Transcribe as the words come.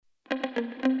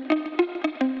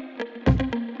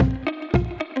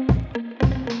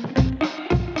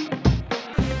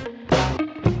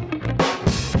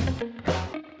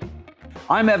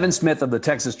I'm Evan Smith of the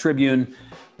Texas Tribune,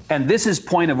 and this is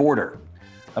Point of Order,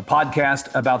 a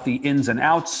podcast about the ins and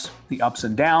outs, the ups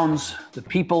and downs, the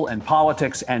people and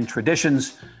politics and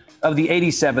traditions of the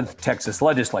 87th Texas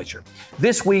legislature.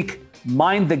 This week,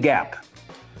 Mind the Gap.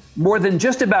 More than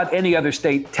just about any other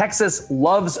state, Texas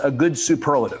loves a good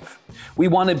superlative. We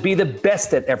want to be the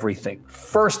best at everything,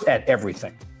 first at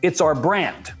everything. It's our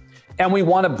brand, and we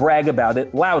want to brag about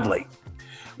it loudly.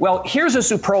 Well, here's a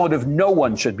superlative no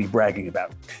one should be bragging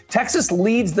about. Texas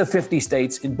leads the 50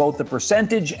 states in both the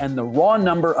percentage and the raw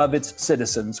number of its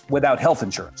citizens without health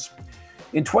insurance.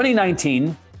 In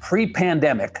 2019,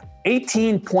 pre-pandemic,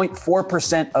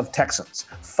 18.4% of Texans,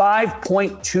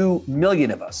 5.2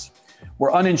 million of us,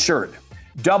 were uninsured,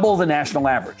 double the national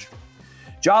average.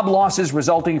 Job losses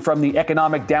resulting from the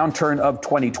economic downturn of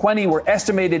 2020 were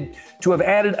estimated to have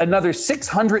added another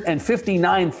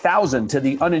 659,000 to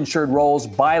the uninsured rolls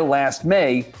by last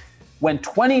May, when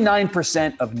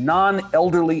 29% of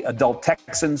non-elderly adult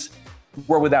Texans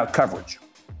were without coverage.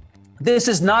 This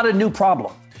is not a new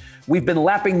problem. We've been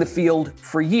lapping the field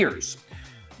for years.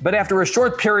 But after a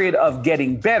short period of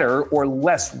getting better or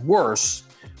less worse,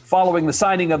 following the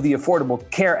signing of the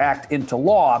Affordable Care Act into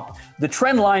law, the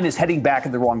trend line is heading back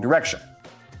in the wrong direction.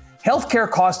 Healthcare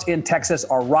costs in Texas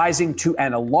are rising to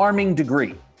an alarming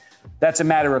degree. That's a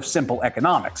matter of simple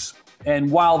economics. And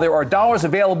while there are dollars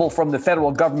available from the federal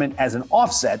government as an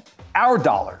offset, our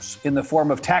dollars in the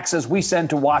form of taxes we send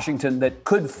to Washington that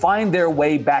could find their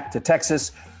way back to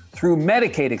Texas through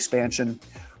Medicaid expansion,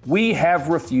 we have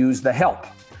refused the help.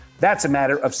 That's a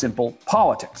matter of simple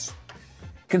politics.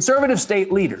 Conservative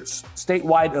state leaders,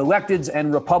 statewide electeds,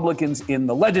 and Republicans in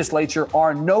the legislature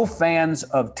are no fans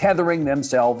of tethering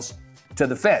themselves to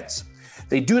the feds.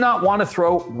 They do not want to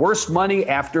throw worse money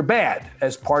after bad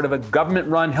as part of a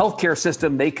government-run healthcare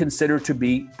system they consider to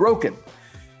be broken.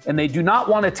 And they do not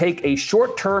want to take a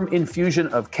short-term infusion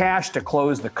of cash to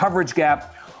close the coverage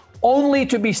gap, only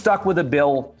to be stuck with a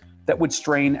bill that would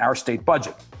strain our state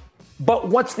budget. But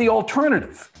what's the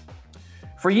alternative?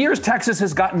 For years, Texas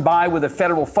has gotten by with a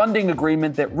federal funding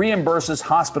agreement that reimburses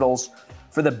hospitals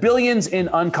for the billions in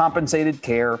uncompensated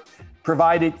care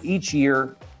provided each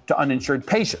year to uninsured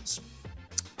patients.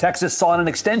 Texas sought an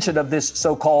extension of this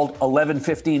so-called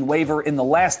 1115 waiver in the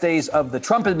last days of the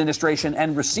Trump administration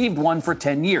and received one for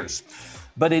 10 years.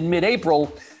 But in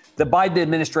mid-April, the Biden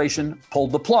administration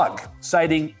pulled the plug,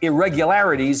 citing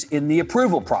irregularities in the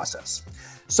approval process.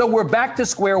 So we're back to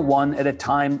square one at a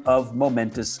time of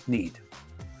momentous need.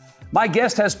 My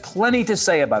guest has plenty to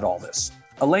say about all this.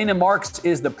 Elena Marks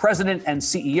is the president and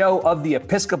CEO of the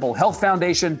Episcopal Health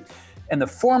Foundation and the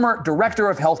former director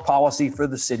of health policy for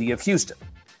the city of Houston.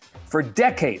 For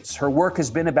decades, her work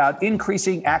has been about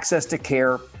increasing access to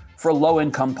care for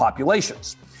low-income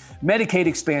populations. Medicaid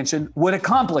expansion would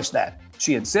accomplish that,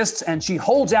 she insists, and she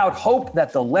holds out hope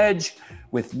that the ledge,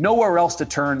 with nowhere else to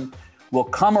turn, will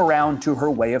come around to her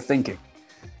way of thinking.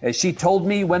 As she told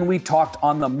me when we talked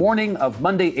on the morning of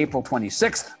Monday, April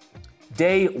 26th,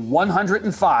 day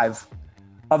 105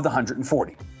 of the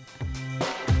 140.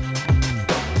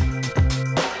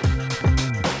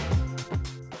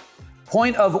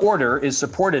 Point of Order is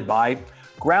supported by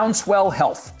Groundswell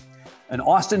Health, an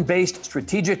Austin-based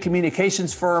strategic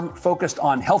communications firm focused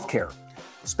on healthcare,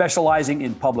 specializing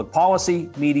in public policy,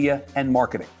 media, and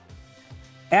marketing.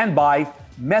 And by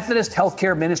Methodist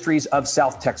Healthcare Ministries of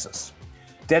South Texas,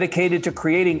 dedicated to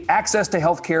creating access to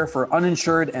healthcare for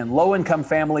uninsured and low-income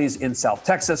families in South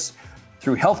Texas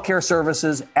through healthcare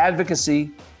services,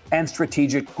 advocacy, and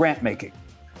strategic grant-making.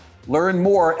 Learn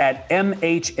more at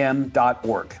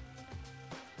mhm.org.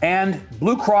 And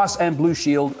Blue Cross and Blue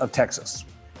Shield of Texas,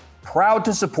 proud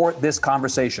to support this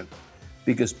conversation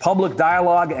because public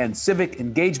dialogue and civic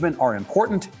engagement are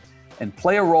important and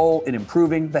play a role in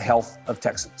improving the health of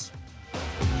Texans.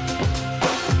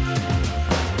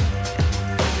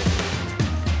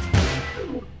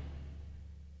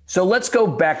 So let's go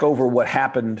back over what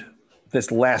happened this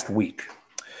last week.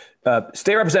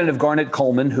 State Representative Garnet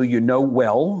Coleman, who you know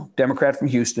well, Democrat from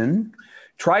Houston,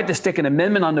 tried to stick an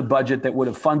amendment on the budget that would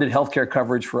have funded healthcare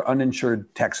coverage for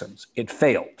uninsured Texans. It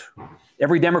failed.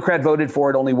 Every Democrat voted for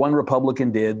it. Only one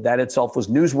Republican did. That itself was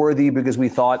newsworthy because we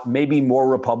thought maybe more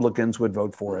Republicans would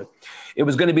vote for it. It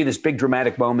was going to be this big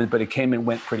dramatic moment, but it came and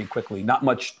went pretty quickly. Not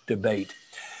much debate.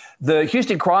 The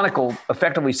Houston Chronicle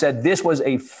effectively said this was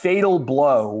a fatal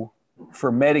blow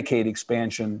for Medicaid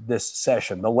expansion this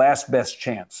session, the last best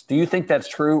chance. Do you think that's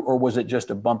true, or was it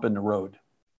just a bump in the road?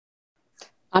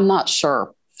 I'm not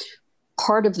sure.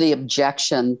 Part of the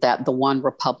objection that the one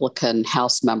Republican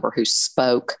House member who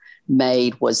spoke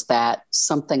made was that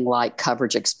something like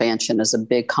coverage expansion is a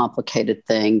big, complicated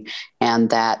thing, and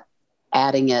that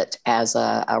adding it as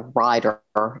a rider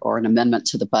or an amendment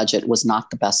to the budget was not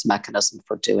the best mechanism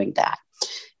for doing that.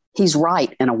 He's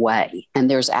right in a way.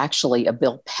 And there's actually a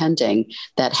bill pending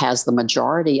that has the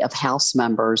majority of House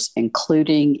members,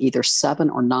 including either 7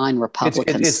 or 9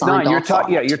 Republicans, it's signed 9. You're off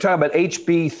on it. You're talking about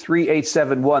HB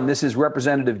 3871. This is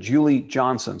Representative Julie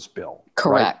Johnson's bill.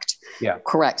 Correct. Right? Yeah.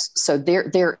 Correct. So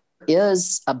there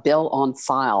is a bill on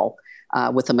file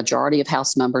with a majority of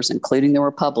House members, including the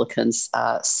Republicans,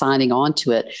 signing on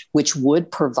to it, which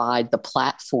would provide the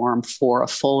platform for a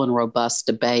full and robust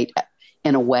debate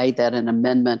in a way that an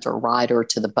amendment or rider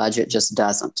to the budget just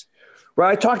doesn't. Well,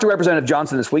 I talked to Representative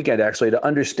Johnson this weekend, actually, to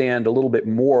understand a little bit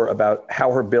more about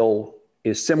how her bill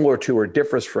is similar to or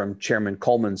differs from Chairman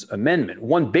Coleman's amendment.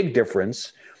 One big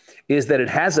difference is that it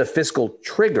has a fiscal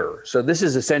trigger. So this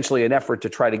is essentially an effort to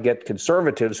try to get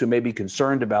conservatives who may be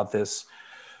concerned about this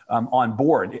on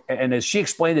board. And as she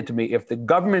explained it to me, if the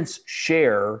government's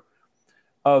share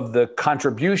of the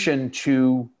contribution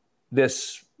to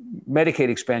this Medicaid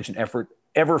expansion effort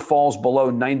ever falls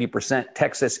below 90%,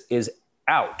 Texas is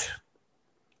out,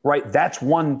 right? That's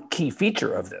one key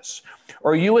feature of this.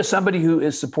 Are you, as somebody who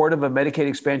is supportive of Medicaid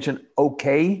expansion,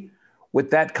 okay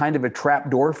with that kind of a trap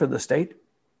door for the state?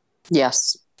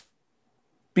 Yes.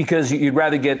 Because you'd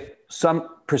rather get some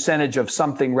percentage of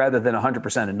something rather than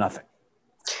 100% of nothing.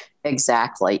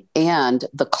 Exactly. And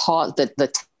the cost,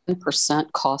 the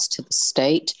 10% cost to the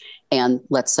state, and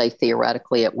let's say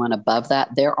theoretically it went above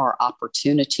that, there are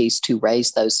opportunities to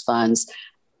raise those funds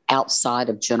outside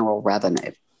of general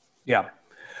revenue. Yeah.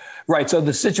 Right. So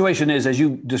the situation is, as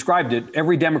you described it,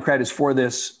 every Democrat is for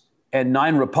this and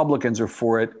 9 Republicans are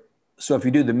for it. So if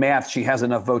you do the math, she has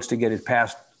enough votes to get it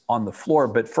passed on the floor.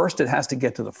 But first, it has to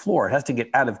get to the floor. It has to get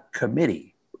out of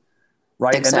committee.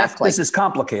 Right. Exactly. And this is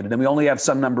complicated. And we only have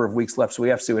some number of weeks left. So we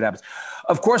have to see what happens.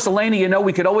 Of course, Elena,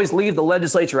 we could always leave the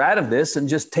legislature out of this and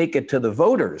just take it to the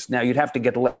voters. Now, you'd have to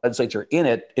get the legislature in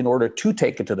it in order to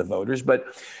take it to the voters. But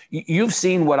you've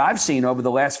seen what I've seen over the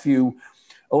last few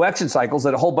election cycles,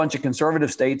 that a whole bunch of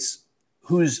conservative states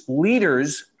whose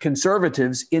leaders,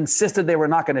 conservatives, insisted they were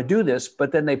not going to do this,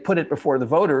 but then they put it before the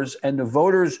voters, and the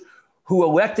voters who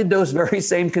elected those very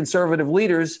same conservative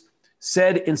leaders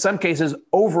said, in some cases,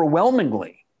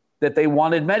 overwhelmingly, that they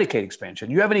wanted Medicaid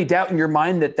expansion. You have any doubt in your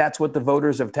mind that that's what the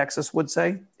voters of Texas would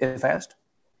say if asked?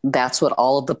 That's what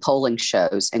all of the polling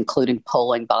shows, including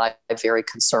polling by very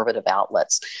conservative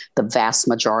outlets. The vast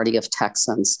majority of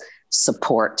Texans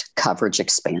support coverage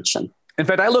expansion. In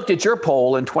fact, I looked at your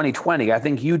poll in 2020. I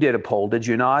think you did a poll, did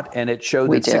you not? And it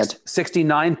showed that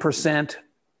 69%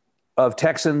 of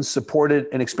Texans supported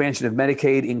an expansion of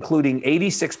Medicaid, including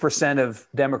 86% of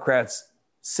Democrats,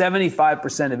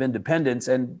 75% of independents,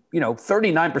 and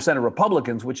 39% of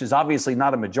Republicans, which is obviously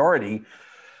not a majority.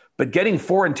 But getting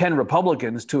 4 in 10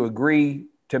 Republicans to agree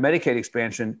to Medicaid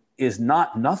expansion is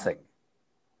not nothing,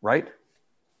 right?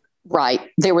 Right.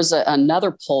 There was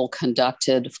another poll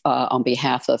conducted on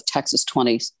behalf of Texas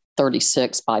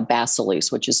 2036 by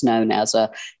Basilice, which is known as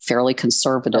a fairly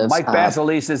conservative. Mike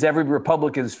Basilice is every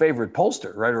Republican's favorite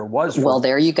pollster, right? Or was. Well,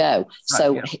 there you go. Right,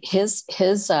 so yeah. his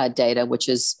data, which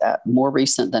is more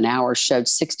recent than ours, showed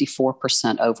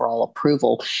 64% overall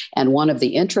approval. And one of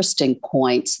the interesting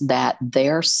points that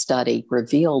their study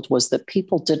revealed was that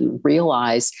people didn't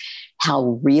realize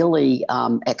how really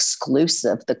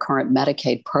exclusive the current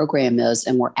Medicaid program is.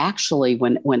 And were actually,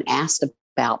 when asked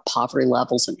about poverty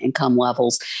levels and income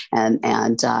levels and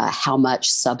how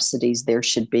much subsidies there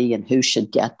should be and who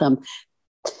should get them,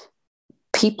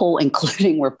 people,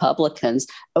 including Republicans,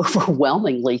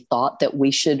 overwhelmingly thought that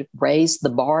we should raise the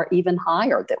bar even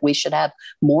higher, that we should have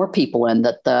more people in,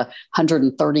 that the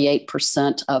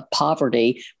 138% of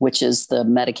poverty, which is the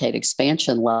Medicaid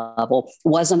expansion level,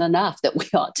 wasn't enough, that we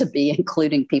ought to be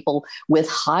including people with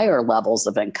higher levels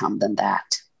of income than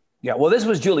that. Yeah, well, this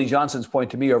was Julie Johnson's point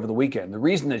to me over the weekend. The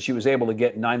reason that she was able to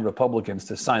get 9 Republicans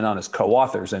to sign on as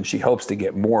co-authors, and she hopes to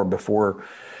get more before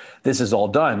this is all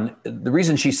done. The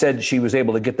reason she said she was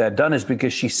able to get that done is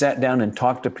because she sat down and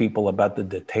talked to people about the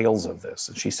details of this.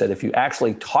 And she said, if you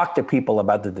actually talk to people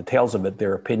about the details of it,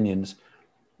 their opinions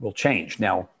will change.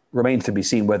 Now, remains to be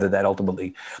seen whether that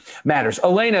ultimately matters.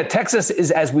 Elena, Texas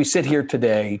is, as we sit here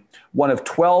today, one of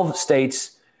 12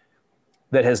 states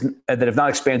that have not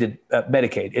expanded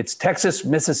Medicaid. It's Texas,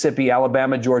 Mississippi,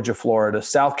 Alabama, Georgia, Florida,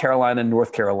 South Carolina,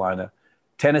 North Carolina,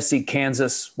 Tennessee,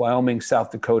 Kansas, Wyoming,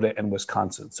 South Dakota, and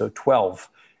Wisconsin. So 12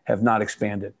 have not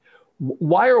expanded.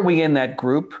 Why are we in that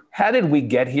group? How did we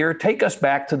get here? Take us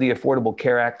back to the Affordable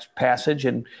Care Act passage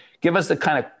and give us the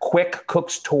kind of quick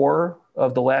Cook's tour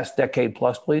of the last decade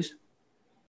plus, please?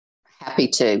 Happy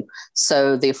to.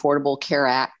 So the Affordable Care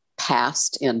Act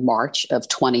passed in March of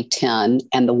 2010,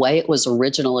 and the way it was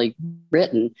originally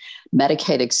written,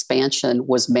 Medicaid expansion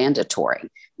was mandatory.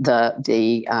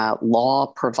 The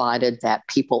law provided that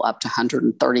people up to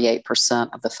 138%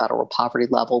 of the federal poverty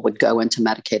level would go into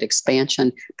Medicaid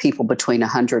expansion. People between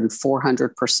 100 and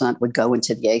 400% would go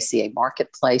into the ACA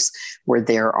marketplace, where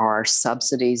there are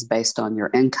subsidies based on your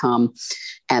income.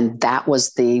 And that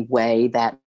was the way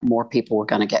that more people were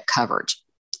going to get coverage.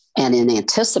 And in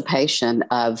anticipation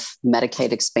of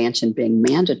Medicaid expansion being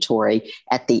mandatory,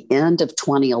 at the end of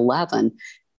 2011,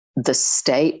 the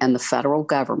state and the federal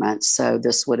government, so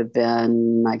this would have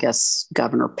been, I guess,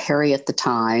 Governor Perry at the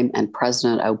time and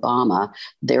President Obama,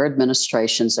 their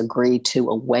administrations agreed to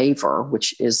a waiver,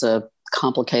 which is a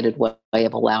complicated way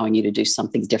of allowing you to do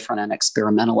something different and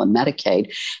experimental in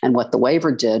Medicaid. And what the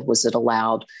waiver did was it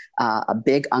allowed a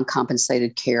big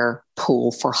uncompensated care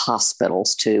pool for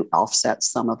hospitals to offset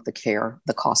some of the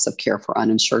cost of care for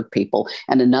uninsured people,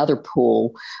 and another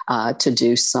pool to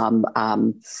do some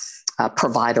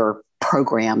provider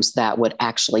programs that would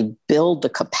actually build the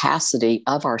capacity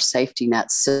of our safety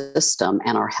net system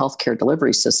and our healthcare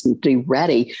delivery system to be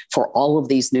ready for all of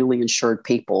these newly insured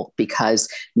people, because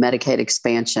Medicaid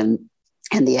expansion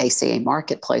and the ACA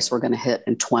marketplace were going to hit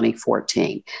in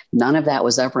 2014. None of that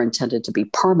was ever intended to be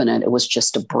permanent. It was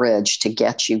just a bridge to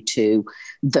get you to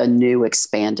the new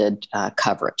expanded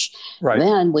coverage. Right.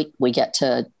 Then we get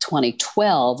to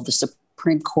 2012, the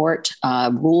Supreme Court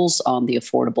rules on the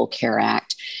Affordable Care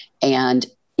Act, and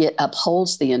it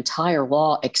upholds the entire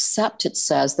law, except it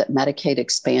says that Medicaid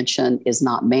expansion is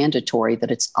not mandatory, that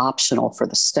it's optional for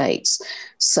the states.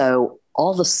 So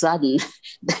all of a sudden,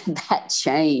 that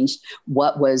changed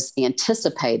what was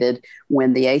anticipated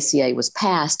when the ACA was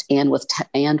passed and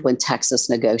when Texas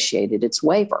negotiated its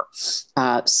waiver.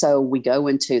 So we go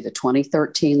into the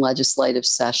 2013 legislative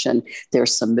session.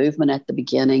 There's some movement at the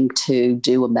beginning to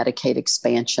do a Medicaid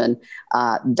expansion.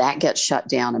 That gets shut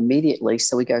down immediately.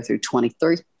 So we go through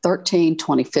 2013,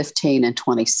 2015, and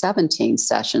 2017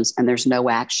 sessions, and there's no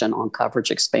action on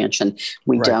coverage expansion.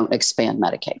 We don't expand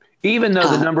Medicaid. Even though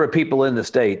the number of people in the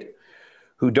state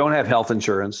who don't have health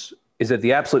insurance is at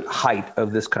the absolute height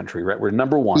of this country, right? We're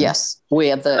number one. Yes, we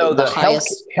have the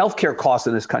highest healthcare costs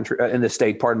in this country, in the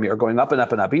state, pardon me, are going up and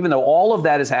up and up. Even though all of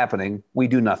that is happening, we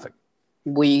do nothing.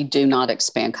 We do not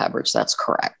expand coverage. That's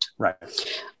correct. Right.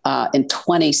 In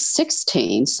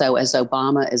 2016, so as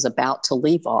Obama is about to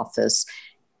leave office,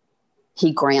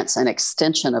 he grants an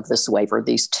extension of this waiver,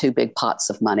 these two big pots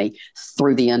of money,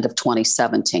 through the end of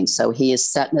 2017. So he is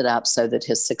setting it up so that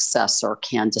his successor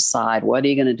can decide, what are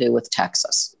you going to do with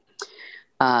Texas?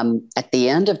 At the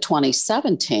end of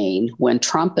 2017, when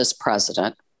Trump is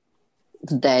president,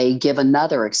 they give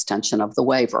another extension of the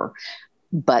waiver,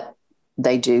 but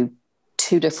they do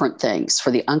two different things. For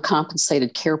the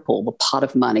uncompensated care pool, the pot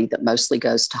of money that mostly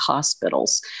goes to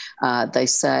hospitals, they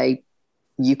say,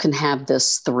 you can have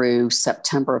this through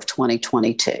September of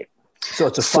 2022. So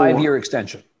it's a 5-year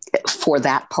extension. For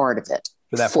that part of it.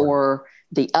 For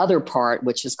the other part,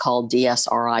 which is called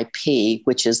DSRIP,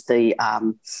 which is the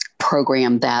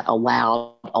program that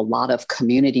allowed a lot of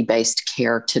community-based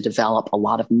care to develop, a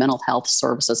lot of mental health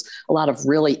services, a lot of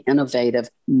really innovative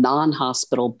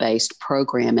non-hospital-based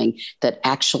programming that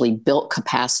actually built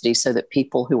capacity so that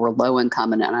people who were low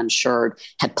income and uninsured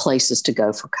had places to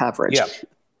go for coverage. Yeah.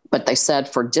 But they said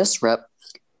for DSRIP,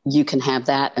 you can have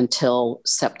that until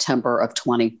September of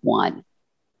 21.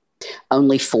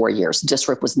 Only 4 years.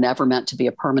 DSRIP was never meant to be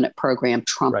a permanent program.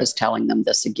 Trump is telling them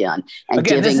this again. And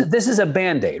this is a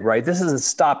Band-Aid, right? This is a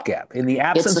stopgap in the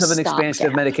absence of an expansion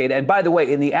of Medicaid. And by the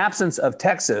way, in the absence of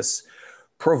Texas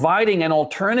providing an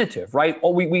alternative, right?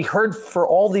 We heard for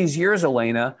all these years,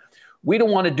 Elena, we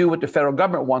don't want to do what the federal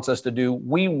government wants us to do.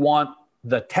 We want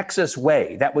the Texas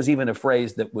way. That was even a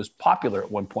phrase that was popular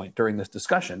at one point during this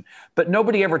discussion. But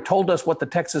nobody ever told us what the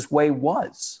Texas way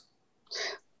was.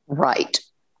 Right.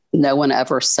 No one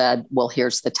ever said, well,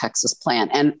 here's the Texas plan.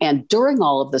 And during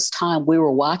all of this time, we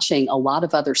were watching a lot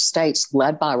of other states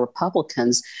led by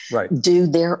Republicans do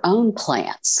their own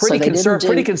plans.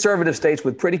 Pretty conservative states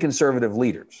with pretty conservative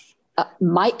leaders.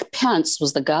 Mike Pence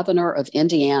was the governor of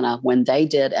Indiana when they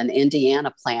did an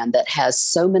Indiana plan that has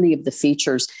so many of the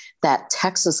features that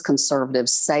Texas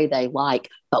conservatives say they like,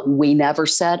 but we never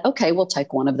said, okay, we'll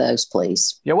take one of those,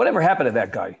 please. Yeah, whatever happened to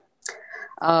that guy?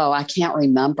 Oh, I can't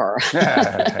remember.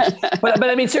 but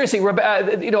I mean, seriously,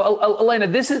 Elena,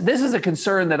 this is a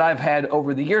concern that I've had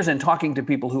over the years in talking to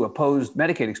people who opposed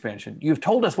Medicaid expansion. You've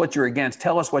told us what you're against.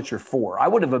 Tell us what you're for. I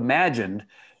would have imagined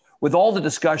with all the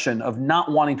discussion of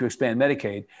not wanting to expand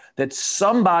Medicaid, that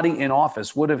somebody in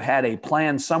office would have had a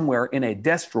plan somewhere in a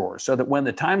desk drawer so that when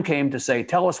the time came to say,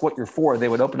 tell us what you're for, they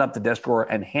would open up the desk drawer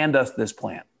and hand us this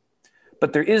plan.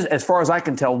 But there is, as far as I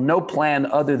can tell, no plan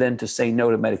other than to say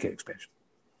no to Medicaid expansion.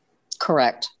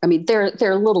 Correct. I mean, there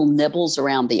are little nibbles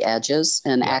around the edges,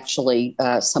 and actually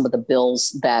some of the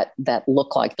bills that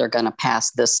look like they're going to pass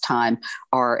this time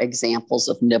are examples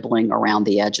of nibbling around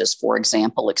the edges. For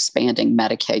example, expanding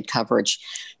Medicaid coverage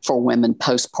for women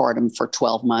postpartum for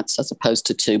 12 months as opposed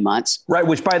to 2 months. Right,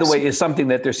 which, by the way, is something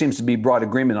that there seems to be broad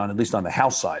agreement on, at least on the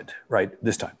House side, right,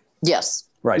 this time. Yes.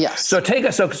 Right. Yes.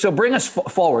 So bring us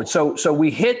forward. So we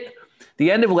hit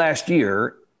the end of last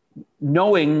year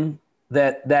knowing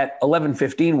that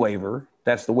 1115 waiver,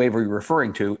 that's the waiver you're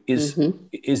referring to, is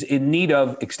in need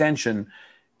of extension.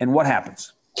 And what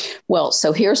happens? Well,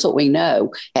 so here's what we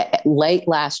know. Late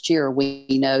last year, we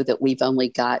know that we've only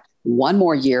got one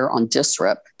more year on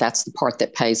DSRIP. That's the part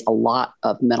that pays a lot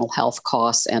of mental health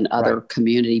costs and other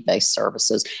community-based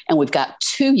services. And we've got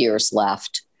 2 years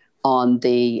left on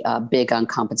the big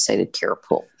uncompensated care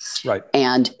pool. Right.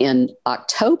 And in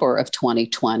October of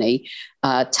 2020,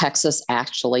 Texas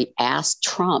actually asked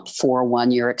Trump for a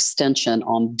 1-year extension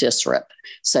on DSRIP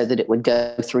so that it would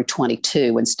go through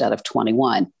 22 instead of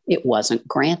 21. It wasn't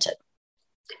granted.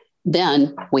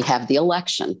 Then we have the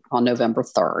election on November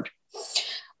 3rd.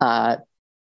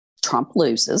 Trump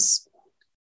loses.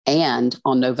 And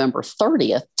on November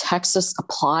 30th, Texas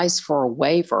applies for a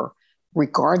waiver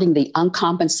regarding the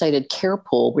uncompensated care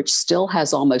pool, which still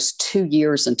has almost 2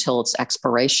 years until its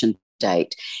expiration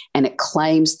date. And it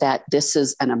claims that this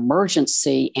is an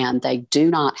emergency and they do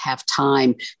not have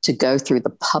time to go through the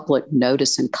public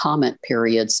notice and comment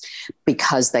periods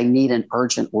because they need an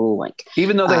urgent ruling.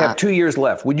 Even though they have 2 years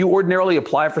left, would you ordinarily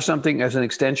apply for something as an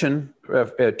extension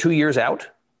 2 years out?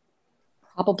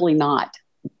 Probably not.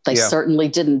 They certainly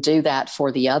didn't do that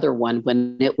for the other one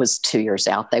when it was 2 years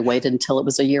out. They waited until it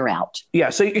was a year out. Yeah.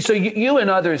 So you and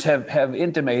others have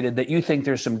intimated that you think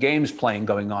there's some games playing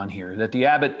going on here, that the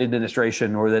Abbott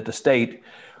administration or that the state,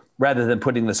 rather than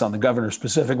putting this on the governor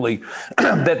specifically,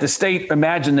 that the state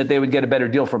imagined that they would get a better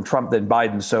deal from Trump than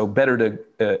Biden. So better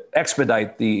to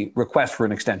expedite the request for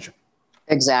an extension.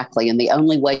 Exactly. And the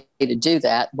only way to do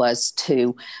that was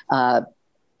to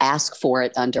ask for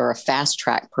it under a fast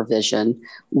track provision,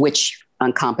 which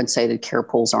uncompensated care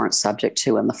pools aren't subject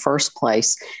to in the first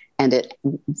place. And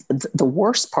the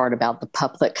worst part about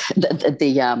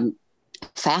the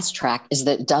fast track is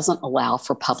that it doesn't allow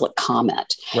for public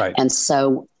comment. Right. And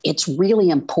so it's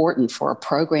really important for a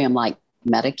program like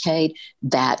Medicaid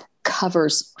that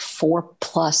covers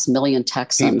 4+ million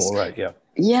Texans. People, right, yeah.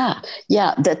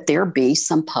 Yeah, that there be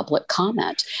some public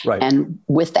comment. Right. And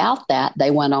without that, they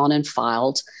went on and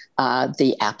filed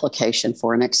the application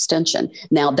for an extension.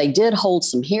 Now, they did hold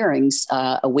some hearings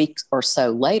a week or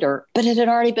so later, but it had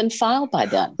already been filed by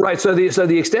then. Right. So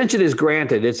the extension is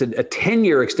granted. It's a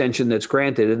 10-year extension that's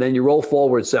granted. And then you roll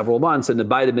forward several months, and the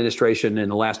Biden administration in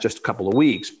the last just couple of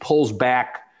weeks pulls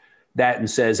back that and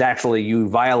says, actually, you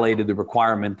violated the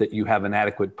requirement that you have an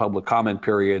adequate public comment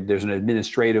period. There's an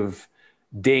administrative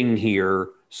ding here.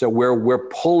 So we're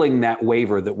pulling that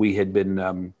waiver that we had been,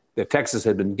 that Texas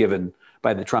had been given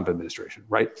by the Trump administration,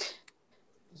 right?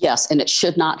 Yes, and it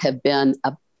should not have been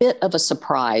a bit of a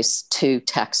surprise to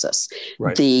Texas.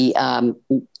 Right. The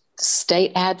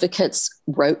state advocates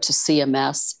wrote to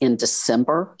CMS in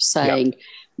December saying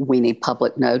we need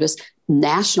public notice.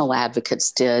 National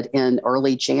advocates did in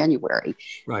early January.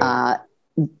 Right.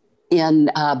 In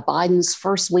Biden's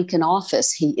first week in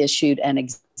office, he issued an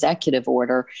executive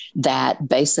order that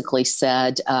basically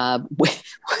said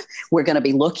we're going to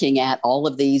be looking at all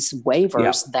of these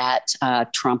waivers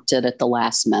that Trump did at the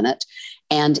last minute.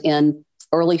 And in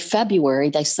early February,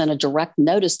 they sent a direct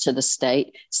notice to the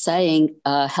state saying,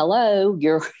 hello,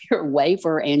 your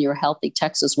waiver and your Healthy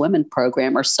Texas Women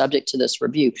program are subject to this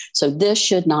review. So this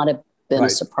should not have been a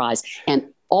surprise. And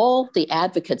all the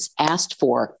advocates asked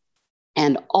for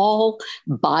and all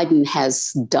Biden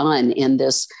has done in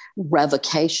this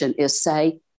revocation is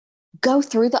say, go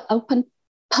through the open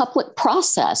public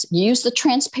process, use the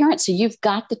transparency. You've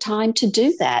got the time to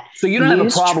do that. So you don't have a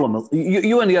problem.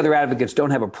 You and the other advocates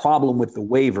don't have a problem with the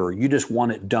waiver. You just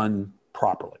want it done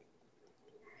properly.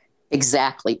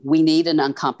 Exactly. We need an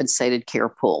uncompensated care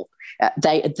pool.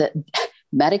 The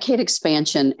Medicaid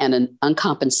expansion and an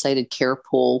uncompensated care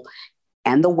pool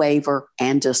and the waiver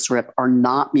and DSRIP are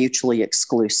not mutually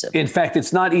exclusive. In fact,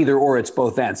 it's not either or, it's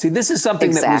both and. See, this is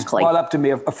something that was brought up to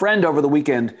me. A friend over the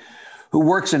weekend who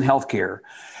works in healthcare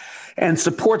and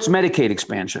supports Medicaid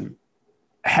expansion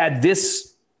had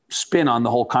this spin on the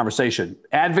whole conversation.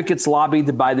 Advocates lobbied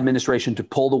the Biden administration to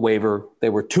pull the waiver. They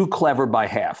were too clever by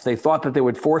half. They thought that they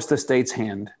would force the state's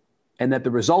hand, and that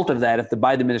the result of that, if the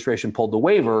Biden administration pulled the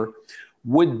waiver,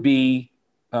 would be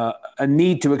a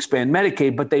need to expand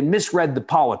Medicaid, but they misread the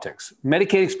politics.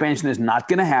 Medicaid expansion is not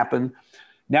going to happen.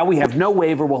 Now we have no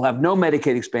waiver. We'll have no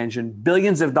Medicaid expansion.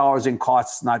 Billions of dollars in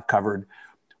costs not covered.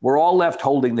 We're all left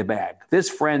holding the bag. This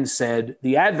friend said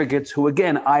the advocates, who,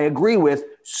 again, I agree with,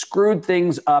 screwed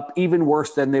things up even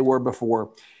worse than they were before.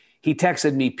 He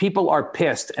texted me, people are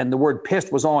pissed. And the word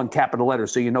pissed was all in capital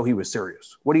letters, so you know he was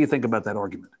serious. What do you think about that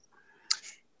argument?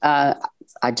 I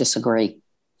disagree.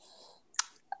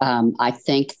 I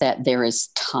think that there is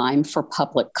time for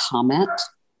public comment.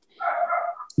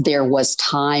 There was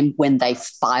time when they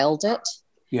filed it.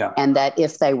 Yeah. And that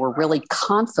if they were really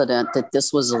confident that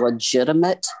this was a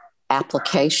legitimate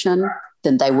application,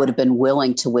 then they would have been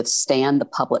willing to withstand the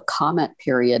public comment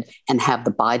period and have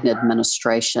the Biden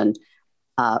administration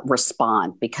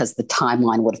respond, because the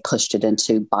timeline would have pushed it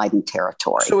into Biden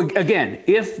territory. So again,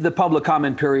 if the public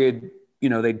comment period,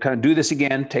 they'd kind of do this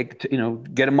again,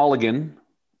 get a mulligan,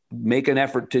 make an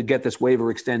effort to get this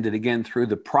waiver extended again through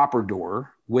the proper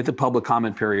door with a public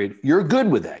comment period, you're good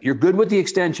with that. You're good with the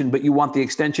extension, but you want the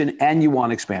extension and you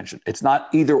want expansion. It's not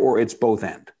either or, it's both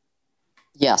end.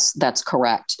 Yes, that's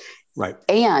correct. Right.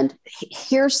 And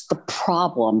here's the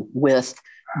problem with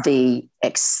the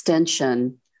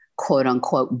extension, quote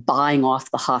unquote, buying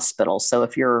off the hospital. So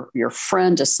if your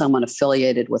friend is someone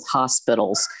affiliated with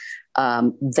hospitals,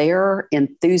 their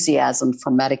enthusiasm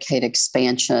for Medicaid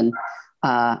expansion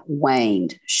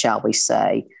waned, shall we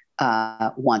say,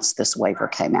 once this waiver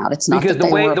came out. It's not because that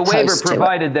the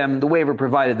waiver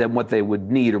provided them what they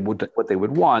would need or what they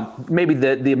would want. Maybe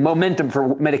the momentum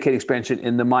for Medicaid expansion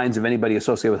in the minds of anybody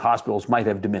associated with hospitals might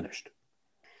have diminished.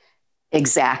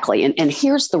 Exactly. And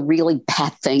here's the really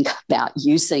bad thing about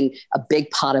using a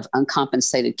big pot of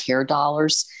uncompensated care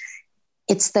dollars.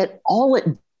 It's that all it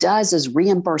does is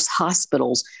reimburse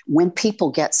hospitals when people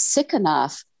get sick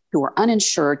enough who are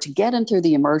uninsured to get in through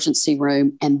the emergency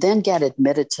room and then get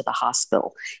admitted to the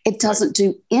hospital. It doesn't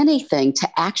do anything to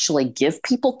actually give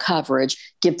people coverage,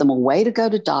 give them a way to go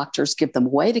to doctors, give them a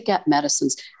way to get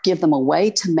medicines, give them a way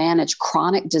to manage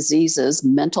chronic diseases,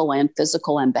 mental and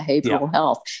physical and behavioral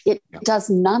health. It does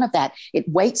none of that. It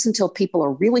waits until people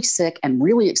are really sick and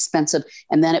really expensive,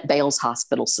 and then it bails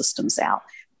hospital systems out.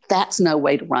 That's no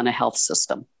way to run a health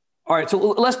system. All right, so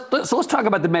let's talk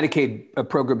about the Medicaid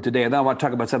program today, and then I want to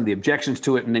talk about some of the objections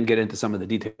to it, and then get into some of the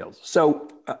details. So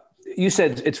you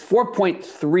said it's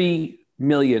 4.3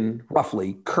 million,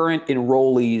 roughly, current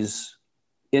enrollees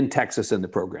in Texas in the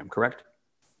program, correct?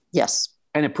 Yes.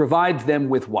 And it provides them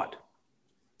with what?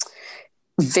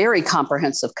 Very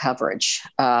comprehensive coverage.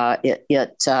 As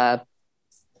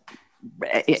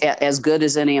good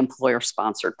as any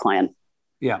employer-sponsored plan.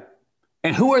 Yeah.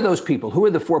 And who are those people? Who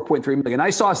are the 4.3 million? I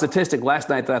saw a statistic last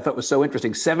night that I thought was so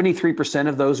interesting. 73%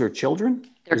 of those are children.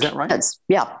 Is that right?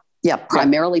 Yeah.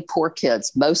 Primarily poor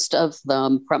kids. Most of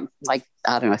them, from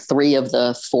 3 of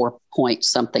the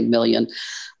 4-point-something million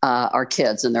are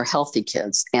kids, and they're healthy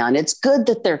kids. And it's good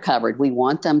that they're covered. We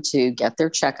want them to get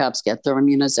their checkups, get their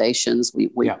immunizations.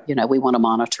 We want to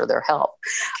monitor their health.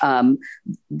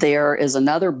 There is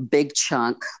another big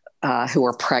chunk who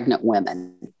are pregnant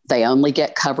women. They only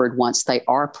get covered once they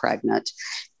are pregnant.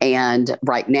 And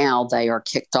right now they are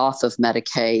kicked off of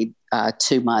Medicaid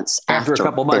 2 months after a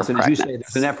couple months. And pregnant. As you say,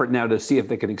 there's an effort now to see if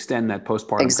they can extend that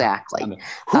postpartum. Exactly.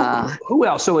 Who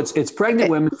else? So it's pregnant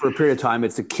women for a period of time.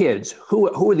 It's the kids.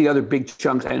 Who are the other big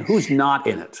chunks, and who's not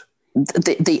in it?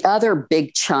 The other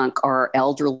big chunk are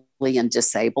elderly and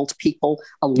disabled people.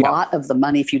 A lot of the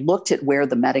money, if you looked at where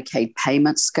the Medicaid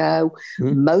payments go,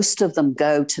 most of them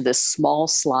go to this small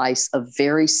slice of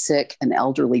very sick and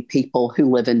elderly people who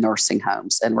live in nursing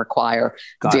homes and require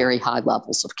very high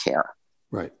levels of care.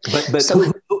 Right.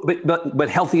 But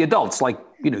healthy adults like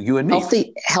you and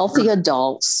me. Healthy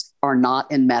adults are not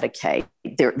in Medicaid.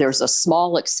 There's a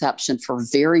small exception for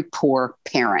very poor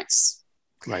parents.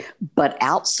 Right. But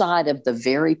outside of the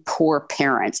very poor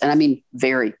parents, and I mean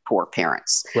very poor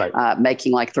parents,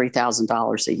 making like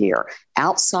 $3,000 a year,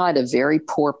 outside of very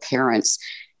poor parents,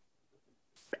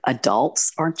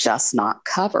 adults are just not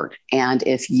covered. And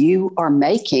if you are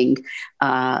making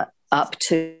up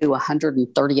to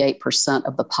 138%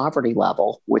 of the poverty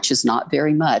level, which is not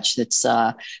very much. It's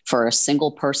for a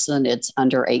single person, it's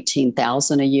under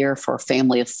 $18,000 a year. For a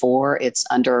family of 4, it's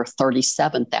under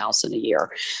 $37,000 a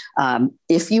year.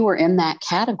 If you are in that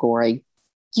category,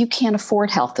 you can't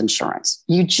afford health insurance.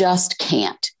 You just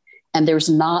can't. And there's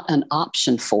not an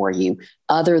option for you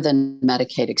other than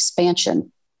Medicaid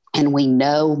expansion. And we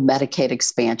know Medicaid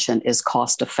expansion is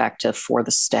cost effective for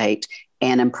the state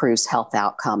and improves health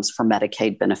outcomes for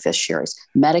Medicaid beneficiaries.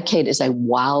 Medicaid is a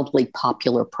wildly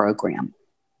popular program.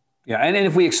 Yeah, and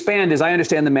if we expand, as I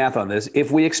understand the math on this,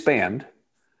 if we expand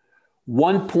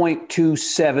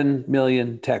 1.27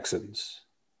 million Texans,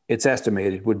 it's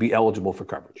estimated, would be eligible for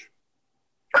coverage.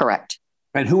 Correct.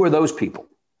 And who are those people?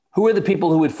 Who are the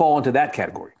people who would fall into that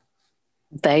category?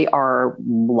 They are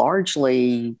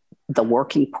largely the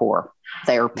working poor.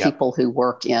 They are people who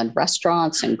work in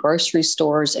restaurants and grocery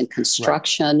stores and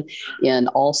construction, in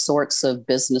all sorts of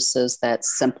businesses that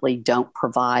simply don't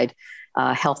provide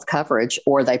health coverage,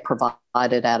 or they provide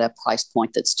it at a price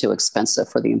point that's too expensive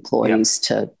for the employees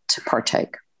to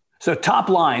partake. So top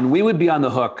line, we would be on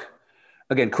the hook.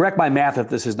 Again, correct my math if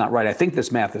this is not right. I think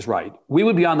this math is right. We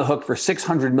would be on the hook for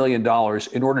 $600 million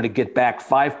in order to get back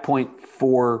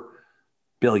 $5.4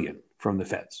 billion from the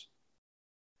feds.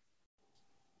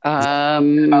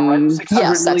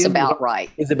 Yes, that's about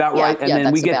right. Is about right. And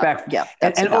then we get back. Yeah.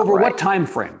 And over what time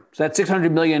frame? So that's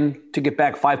 $600 million to get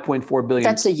back $5.4 billion.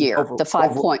 That's a year. The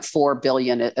 $5.4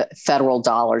 billion federal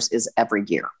dollars is every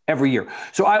year. Every year.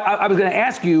 So I was going to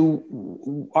ask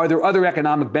you, are there other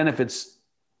economic benefits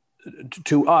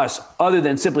to us other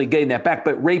than simply getting that back?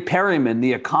 But Ray Perryman,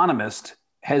 the economist,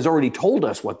 has already told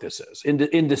us what this is.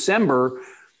 In December,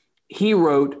 he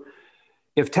wrote,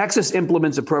 if Texas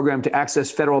implements a program to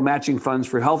access federal matching funds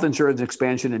for health insurance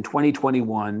expansion in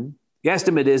 2021, the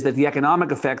estimate is that the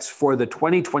economic effects for the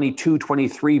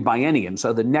 2022-23 biennium,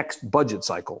 so the next budget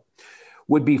cycle,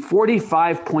 would be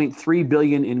 $45.3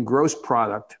 billion in gross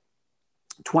product,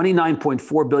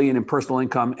 $29.4 billion in personal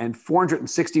income, and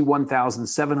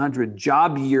 461,700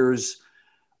 job years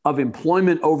of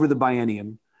employment over the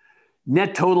biennium.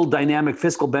 Net total dynamic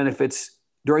fiscal benefits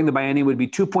during the biennium would be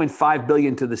 $2.5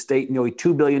 billion to the state, nearly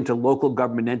 $2 billion to local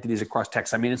government entities across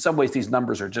Texas. I mean, in some ways, these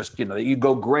numbers are just, you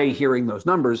go gray hearing those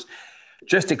numbers.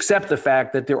 Just accept the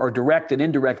fact that there are direct and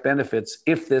indirect benefits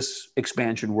if this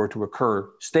expansion were to occur.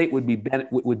 State would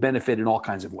benefit in all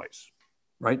kinds of ways,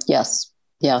 right? Yes.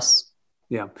 Yes.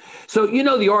 Yeah. So,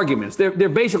 the arguments. There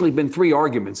have basically been three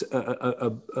arguments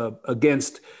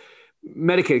against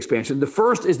Medicaid expansion. The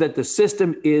first is that the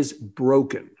system is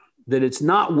broken, that it's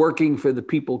not working for the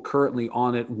people currently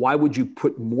on it. Why would you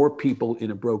put more people in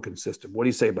a broken system? What do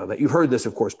you say about that? You've heard this,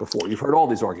 of course, before. You've heard all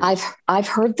these arguments. I've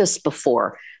heard this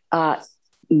before.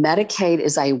 Medicaid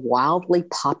is a wildly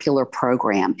popular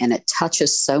program, and it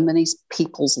touches so many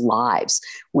people's lives.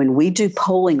 When we do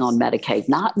polling on Medicaid,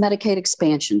 not Medicaid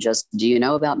expansion, just do you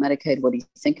know about Medicaid? What do you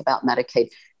think about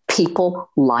Medicaid? People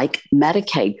like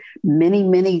Medicaid. Many,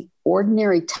 many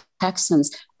ordinary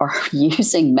Texans are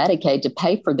using Medicaid to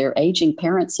pay for their aging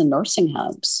parents in nursing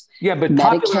homes. Yeah, but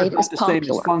Medicaid is not the same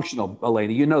as functional,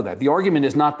 Elena. You know that. The argument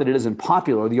is not that it isn't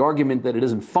popular. The argument that it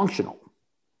isn't functional.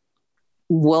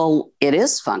 Well, it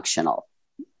is functional.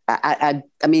 I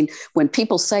mean, when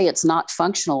people say it's not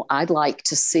functional, I'd like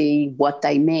to see what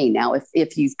they mean. Now,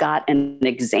 if you've got an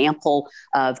example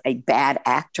of a bad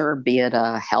actor, be it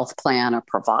a health plan, a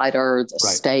provider, the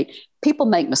state, people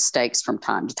make mistakes from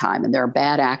time to time, and there are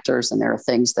bad actors and there are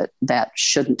things that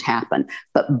shouldn't happen.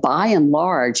 But by and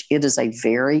large, it is a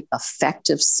very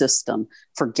effective system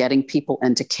for getting people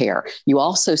into care. You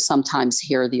also sometimes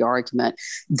hear the argument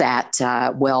that,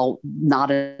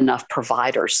 not enough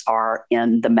providers are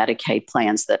in the Medicaid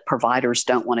plans, that providers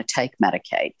don't want to take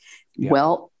Medicaid. Yeah.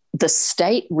 Well, the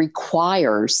state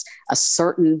requires a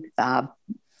certain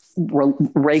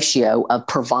ratio of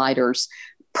providers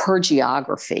per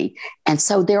geography. And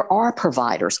so there are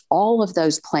providers. All of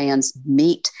those plans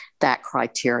meet that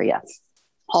criteria.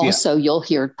 Also, you'll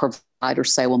hear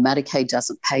providers say, well, Medicaid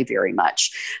doesn't pay very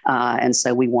much. And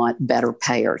so we want better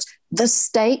payers. The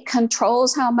state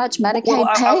controls how much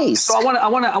Medicaid pays. So I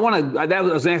want to, I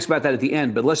was going to ask about that at the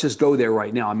end, but let's just go there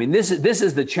right now. I mean, this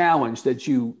is the challenge that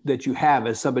you have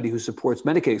as somebody who supports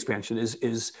Medicaid expansion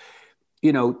is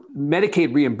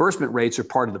Medicaid reimbursement rates are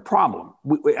part of the problem.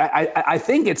 I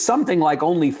think it's something like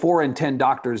only 4 in 10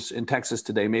 doctors in Texas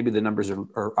today, maybe the numbers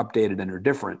are updated and are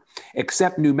different,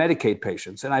 accept new Medicaid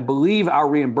patients. And I believe our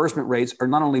reimbursement rates are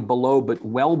not only below, but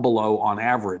well below on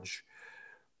average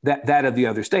that of the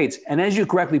other states. And as you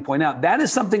correctly point out, that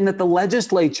is something that the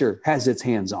legislature has its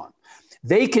hands on.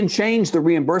 They can change the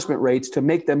reimbursement rates to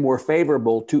make them more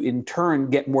favorable to, in turn,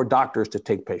 get more doctors to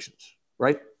take patients,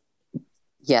 right?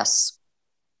 Yes.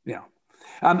 Yeah.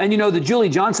 And the Julie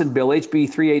Johnson bill,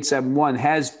 HB 3871,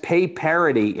 has pay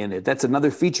parity in it. That's another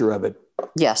feature of it.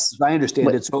 Yes. As I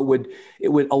understand it. So it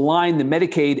would align the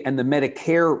Medicaid and the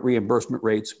Medicare reimbursement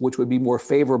rates, which would be more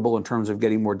favorable in terms of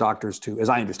getting more doctors to, as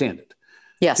I understand it.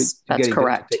 Yes, that's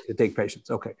correct. To take patients.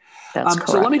 Okay. That's correct.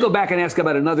 So let me go back and ask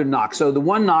about another knock. So the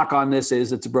one knock on this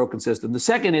is it's a broken system. The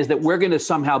second is that we're going to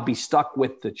somehow be stuck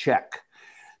with the check.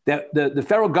 That the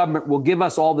federal government will give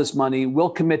us all this money, we'll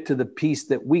commit to the piece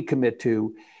that we commit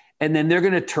to, and then they're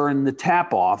going to turn the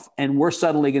tap off, and we're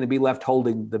suddenly going to be left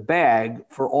holding the bag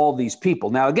for all these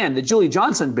people. Now, again, the Julie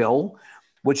Johnson bill,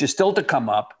 which is still to come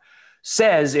up,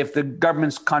 says if the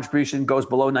government's contribution goes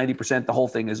below 90%, the whole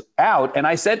thing is out. And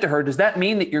I said to her, does that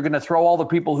mean that you're going to throw all the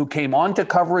people who came on to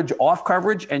coverage off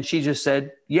coverage? And she just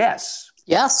said, yes.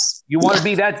 Yes. You want to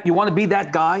be that? You want to be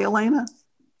that guy, Elena?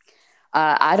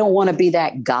 I don't want to be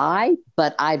that guy,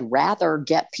 but I'd rather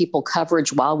get people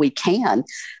coverage while we can.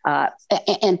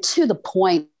 And to the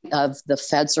point of the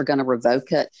feds are going to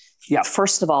revoke it. Yeah.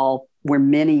 First of all, we're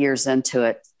many years into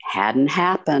it. Hadn't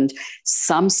happened.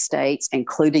 Some states,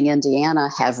 including Indiana,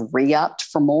 have re-upped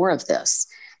for more of this.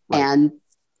 Right. And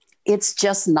it's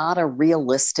just not a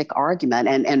realistic argument.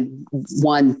 And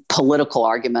one political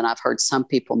argument I've heard some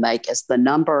people make is the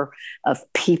number of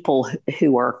people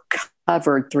who are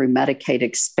covered through Medicaid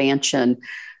expansion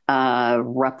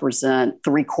represent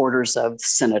 3/4 of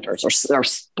senators, or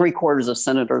 3/4 of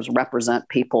senators represent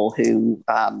people who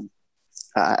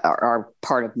are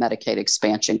part of Medicaid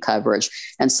expansion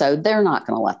coverage. And so they're not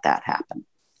going to let that happen.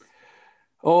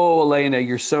 Oh, Elena,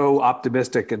 you're so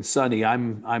optimistic and sunny.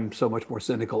 I'm so much more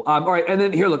cynical. All right. And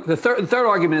then here, look, the third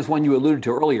argument is one you alluded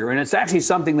to earlier. And it's actually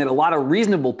something that a lot of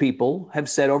reasonable people have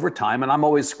said over time. And I'm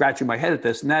always scratching my head at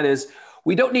this. And that is,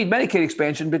 we don't need Medicaid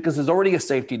expansion because there's already a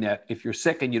safety net. If you're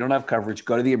sick and you don't have coverage,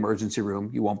 go to the emergency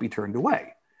room. You won't be turned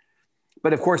away.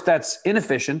 But of course, that's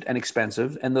inefficient and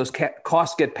expensive, and those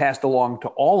costs get passed along to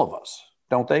all of us,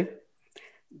 don't they?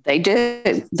 They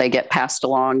do. They get passed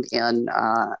along in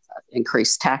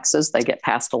increased taxes. They get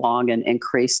passed along in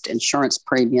increased insurance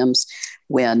premiums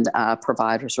when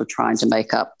providers are trying to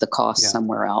make up the cost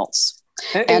somewhere else.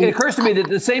 And it occurs to me that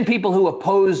the same people who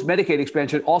oppose Medicaid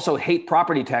expansion also hate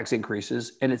property tax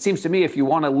increases. And it seems to me if you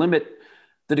want to limit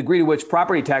the degree to which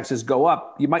property taxes go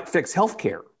up, you might fix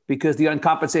healthcare, because the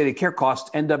uncompensated care costs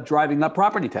end up driving up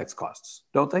property tax costs,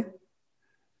 don't they?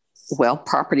 Well,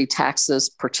 property taxes,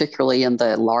 particularly in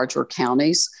the larger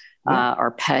counties,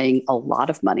 are paying a lot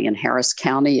of money. In Harris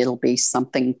County, it'll be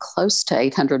something close to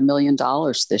 $800 million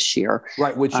this year.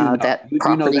 Right, which you know that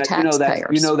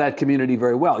community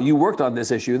very well. You worked on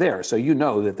this issue there, so you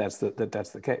know that that's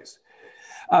the case.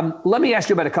 Let me ask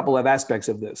you about a couple of aspects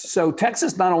of this. So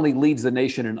Texas not only leads the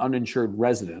nation in uninsured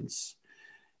residents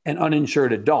and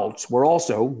uninsured adults, we're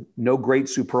also, no great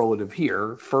superlative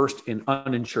here, first in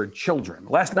uninsured children.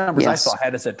 The last numbers I saw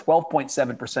had us at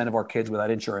 12.7% of our kids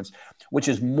without insurance, which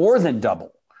is more than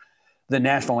double the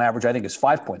national average. I think is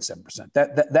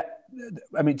 5.7%.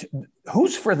 I mean,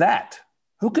 who's for that?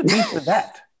 Who could be for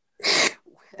that?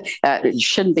 It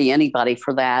shouldn't be anybody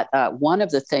for that. One of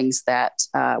the things that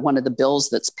one of the bills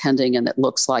that's pending and it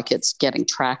looks like it's getting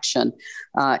traction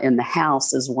in the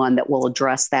House is one that will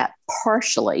address that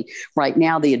partially. Right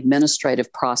now, the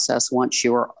administrative process,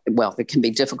 it can be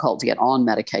difficult to get on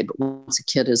Medicaid, but once a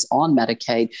kid is on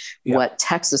Medicaid, what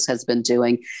Texas has been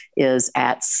doing is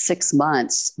at 6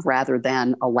 months, rather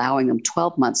than allowing them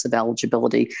 12 months of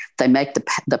eligibility, they make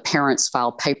the parents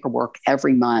file paperwork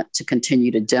every month to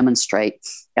continue to demonstrate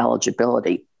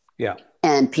eligibility. Yeah.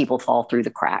 And people fall through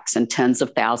the cracks, and tens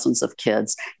of thousands of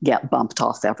kids get bumped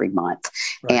off every month.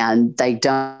 Right. And they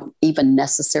don't even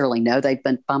necessarily know they've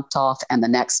been bumped off. And the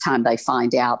next time they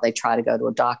find out, they try to go to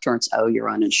a doctor and it's, you're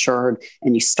uninsured,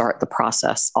 and you start the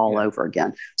process all over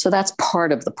again. So that's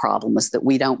part of the problem, is that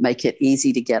we don't make it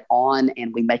easy to get on,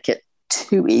 and we make it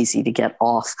too easy to get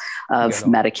off of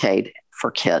Medicaid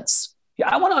for kids. Yeah,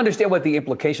 I want to understand what the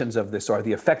implications of this are,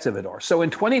 the effects of it are. So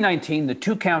in 2019, the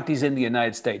two counties in the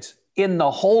United States, in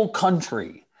the whole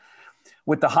country,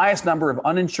 with the highest number of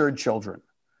uninsured children,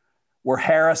 were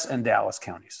Harris and Dallas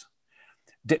counties.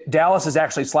 Dallas is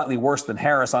actually slightly worse than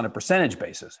Harris on a percentage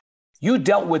basis. You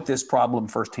dealt with this problem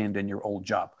firsthand in your old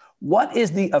job. What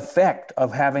is the effect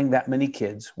of having that many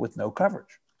kids with no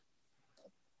coverage?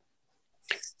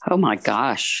 Oh my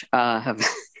gosh.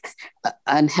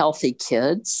 Unhealthy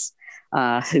kids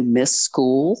who miss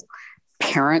school,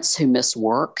 parents who miss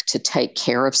work to take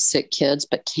care of sick kids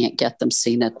but can't get them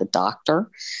seen at the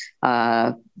doctor.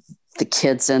 The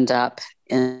kids end up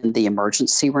in the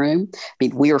emergency room. I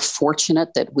mean, we are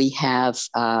fortunate that we have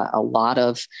a lot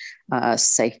of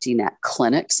safety net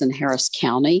clinics in Harris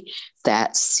County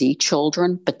that see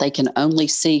children, but they can only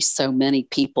see so many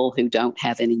people who don't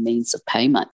have any means of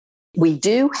payment. We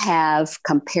do have,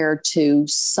 compared to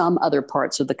some other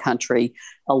parts of the country,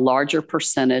 a larger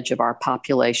percentage of our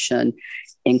population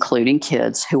including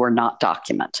kids who are not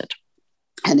documented.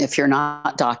 And if you're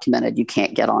not documented, you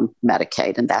can't get on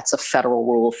Medicaid. And that's a federal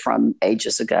rule from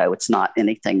ages ago. It's not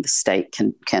anything the state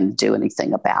can do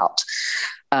anything about.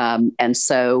 And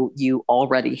so you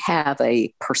already have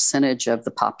a percentage of the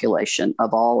population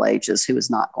of all ages who is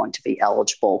not going to be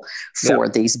eligible for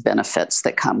these benefits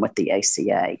that come with the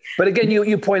ACA. But again,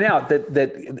 you point out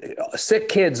that sick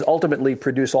kids ultimately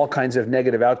produce all kinds of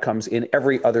negative outcomes in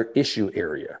every other issue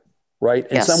area, right?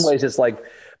 In some ways, it's like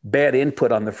bad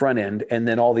input on the front end, and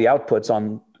then all the outputs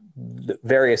on the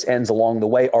various ends along the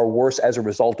way are worse as a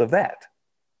result of that,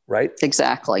 right?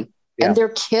 Exactly. Yeah. And they're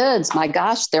kids. My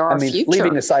gosh, they're our future.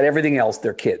 Leaving aside everything else,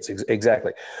 they're kids.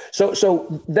 Exactly.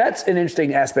 So that's an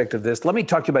interesting aspect of this. Let me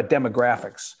talk to you about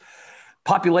demographics.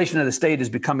 Population of the state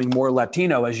is becoming more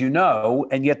Latino, as you know,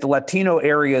 and yet the Latino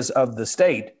areas of the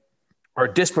state are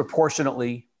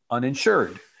disproportionately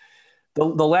uninsured. The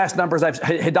last numbers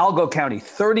Hidalgo County,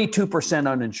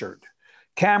 32% uninsured.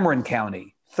 Cameron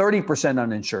County, 30%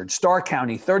 uninsured. Starr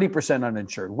County, 30%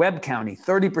 uninsured. Webb County,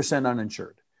 30%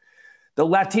 uninsured. The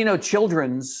Latino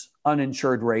children's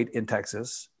uninsured rate in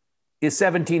Texas is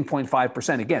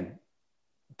 17.5%. Again,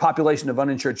 population of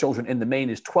uninsured children in the main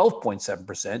is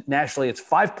 12.7%. Nationally, it's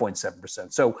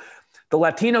 5.7%. So the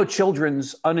Latino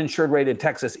children's uninsured rate in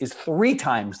Texas is 3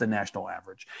 times the national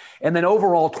average. And then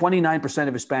overall, 29%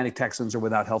 of Hispanic Texans are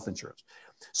without health insurance.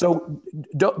 So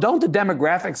don't the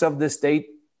demographics of this state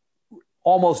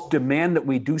almost demand that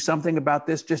we do something about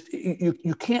this? Just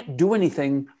you can't do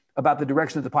anything about the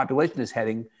direction that the population is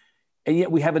heading, and yet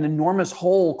we have an enormous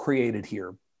hole created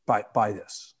here by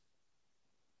this.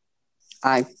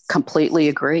 I completely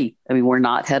agree. I mean, we're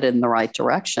not headed in the right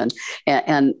direction.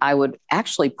 And I would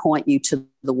actually point you to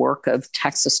the work of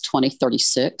Texas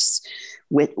 2036,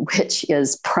 which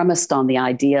is premised on the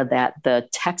idea that the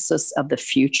Texas of the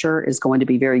future is going to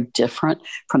be very different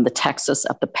from the Texas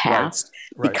of the past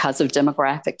because of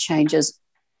demographic changes.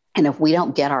 And if we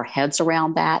don't get our heads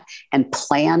around that and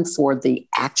plan for the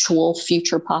actual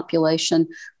future population,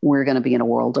 we're going to be in a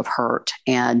world of hurt.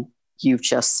 And you've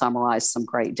just summarized some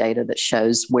great data that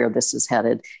shows where this is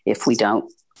headed if we don't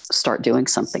start doing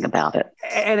something about it.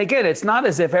 And again, it's not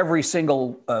as if every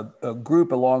single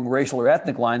group along racial or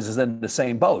ethnic lines is in the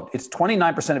same boat. It's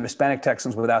 29% of Hispanic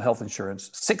Texans without health insurance,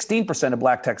 16% of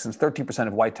Black Texans, 13%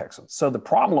 of white Texans. So the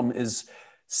problem is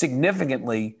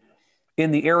significantly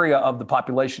in the area of the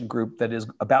population group that is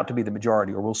about to be the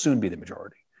majority or will soon be the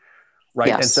majority. Right.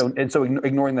 Yes. And so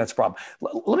ignoring that's a problem.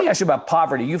 Let me ask you about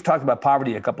poverty. You've talked about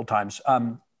poverty a couple of times.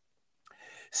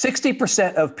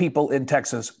 60% of people in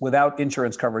Texas without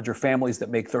insurance coverage are families that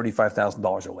make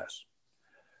 $35,000 or less.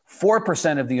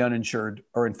 4% of the uninsured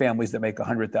are in families that make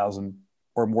 $100,000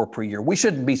 or more per year. We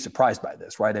shouldn't be surprised by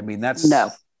this, right? I mean,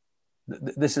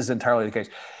 this is entirely the case.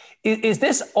 Is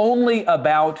this only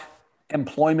about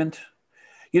employment?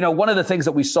 You know, one of the things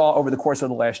that we saw over the course of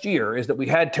the last year is that we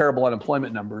had terrible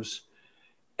unemployment numbers.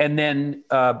 And then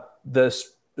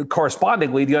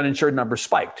correspondingly, the uninsured numbers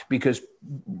spiked because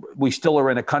we still are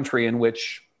in a country in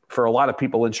which, for a lot of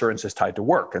people, insurance is tied to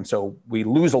work. And so we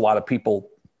lose a lot of people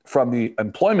from the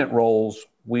employment rolls.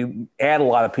 We add a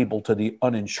lot of people to the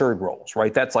uninsured rolls,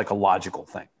 right? That's like a logical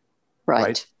thing.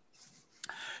 Right?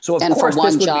 So of and course, for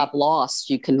one job lost,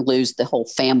 you can lose the whole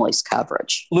family's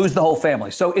coverage. Lose the whole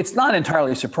family. So it's not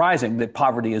entirely surprising that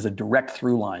poverty is a direct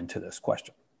through line to this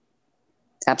question.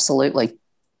 Absolutely.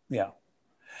 Yeah.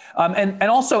 And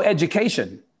also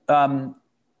education.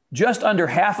 Just under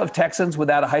half of Texans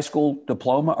without a high school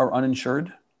diploma are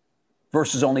uninsured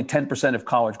versus only 10% of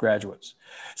college graduates.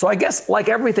 So I guess like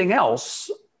everything else,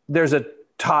 there's a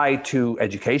tie to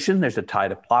education, there's a tie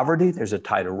to poverty, there's a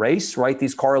tie to race, right?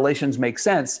 These correlations make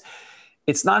sense.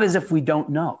 It's not as if we don't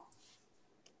know.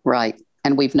 Right.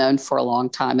 And we've known for a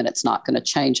long time, and it's not going to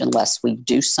change unless we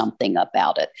do something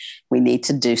about it. We need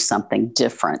to do something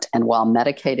different. And while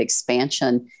Medicaid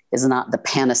expansion is not the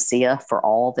panacea for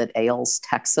all that ails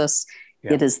Texas,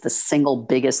 it is the single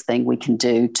biggest thing we can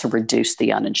do to reduce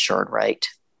the uninsured rate.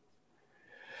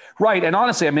 Right. And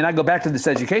honestly, I mean, I go back to this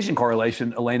education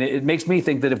correlation, Elena. It makes me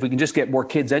think that if we can just get more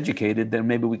kids educated, then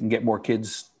maybe we can get more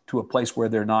kids to a place where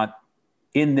they're not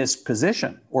in this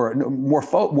position, or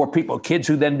more people, kids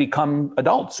who then become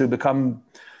adults, who become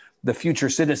the future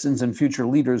citizens and future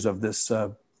leaders of this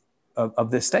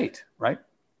state, right?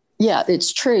 Yeah,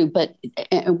 it's true. But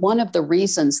one of the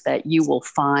reasons that you will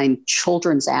find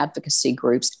children's advocacy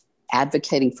groups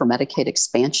advocating for Medicaid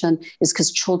expansion is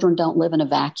because children don't live in a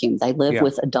vacuum. They live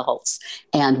with adults.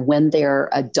 And when their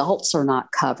adults are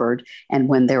not covered and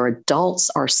when their adults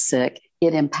are sick,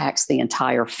 it impacts the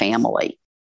entire family.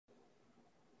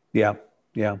 Yeah.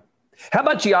 Yeah. How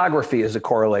about geography as a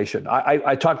correlation?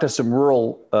 I talked to some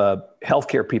rural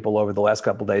healthcare people over the last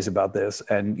couple of days about this.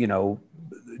 And,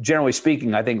 generally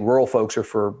speaking, I think rural folks are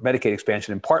for Medicaid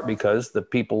expansion in part because the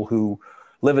people who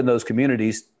live in those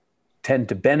communities tend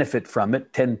to benefit from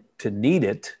it, tend to need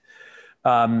it.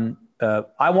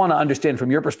 I want to understand from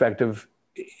your perspective,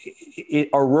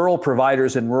 are rural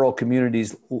providers in rural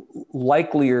communities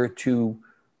likelier to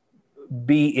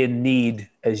be in need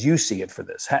as you see it for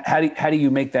this? How do you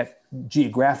make that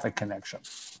geographic connection?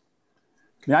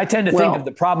 I tend to think of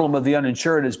the problem of the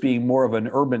uninsured as being more of an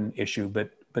urban issue,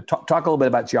 but talk a little bit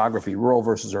about geography, rural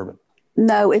versus urban.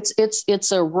 No,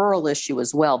 it's a rural issue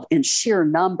as well. In sheer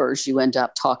numbers, you end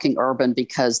up talking urban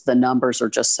because the numbers are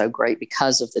just so great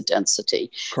because of the density.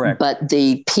 Correct. But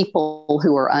the people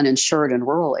who are uninsured in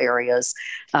rural areas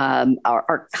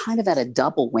are kind of at a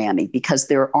double whammy because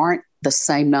there aren't the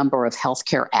same number of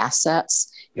healthcare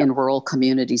assets in rural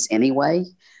communities anyway,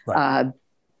 right.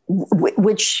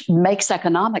 Which makes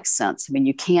economic sense. I mean,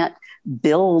 you can't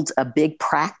build a big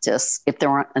practice if there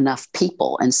aren't enough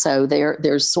people. And so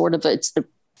there's sort of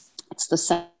it's the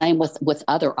same with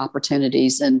other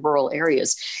opportunities in rural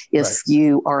areas. If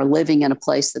you are living in a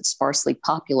place that's sparsely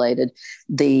populated,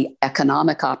 the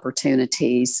economic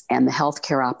opportunities and the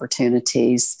healthcare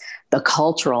opportunities, the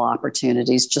cultural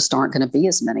opportunities just aren't going to be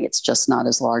as many. It's just not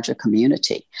as large a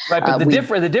community. Right, but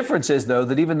the difference is, though,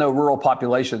 that even though rural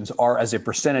populations are, as a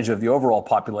percentage of the overall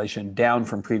population, down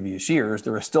from previous years,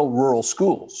 there are still rural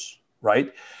schools,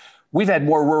 right? We've had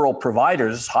more rural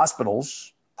providers, hospitals,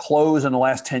 close in the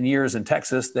last 10 years in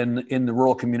Texas than in the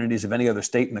rural communities of any other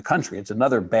state in the country. It's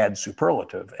another bad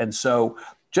superlative. And so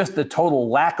just the total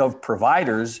lack of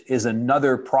providers is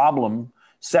another problem,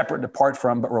 separate and apart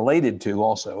from, but related to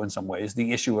also in some ways,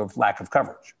 the issue of lack of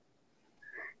coverage.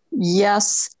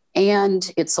 Yes,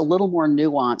 and it's a little more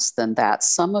nuanced than that.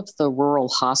 Some of the rural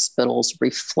hospitals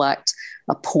reflect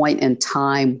a point in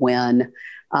time when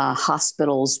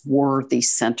hospitals were the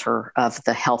center of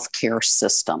the healthcare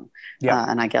system. Yeah.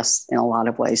 And I guess in a lot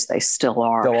of ways they still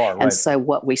are. Right. And so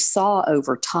what we saw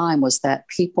over time was that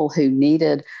people who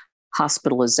needed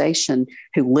hospitalization,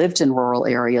 who lived in rural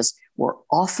areas, were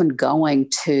often going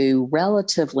to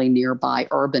relatively nearby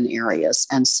urban areas.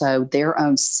 And so their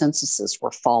own censuses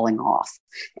were falling off.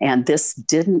 And this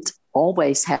didn't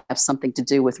always have something to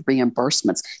do with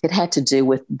reimbursements. It had to do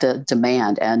with the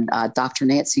demand. And Dr.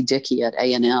 Nancy Dickey at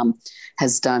A&M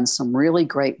has done some really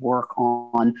great work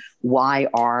on why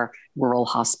are rural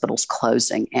hospitals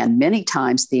closing. And many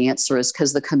times the answer is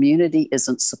because the community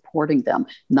isn't supporting them,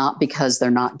 not because they're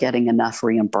not getting enough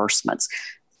reimbursements.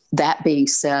 That being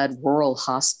said, rural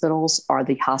hospitals are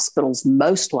the hospitals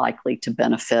most likely to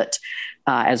benefit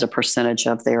as a percentage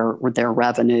of their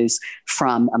revenues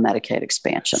from a Medicaid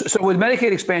expansion. So would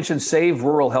Medicaid expansion save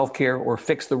rural healthcare or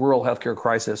fix the rural healthcare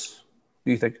crisis,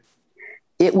 do you think?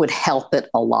 It would help it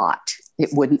a lot. It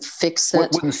wouldn't fix it.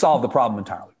 It wouldn't solve the problem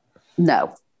entirely.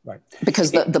 No. Right.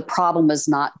 Because the problem is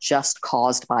not just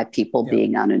caused by people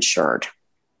being uninsured.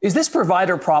 Is this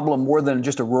provider problem more than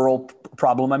just a rural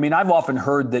problem? I mean, I've often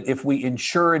heard that if we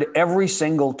insured every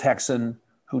single Texan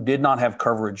who did not have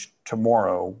coverage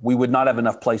tomorrow, we would not have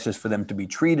enough places for them to be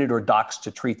treated or docs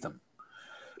to treat them.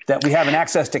 That we have an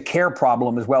access to care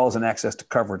problem as well as an access to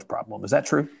coverage problem. Is that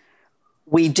true?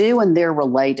 We do, and they're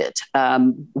related.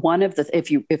 One of the,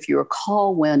 if you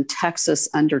recall, when Texas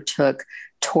undertook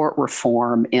tort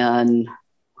reform in,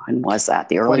 when was that?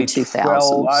 The early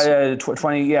 2000s.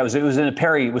 20. Yeah, it was in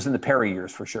the Perry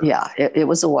years for sure. Yeah, it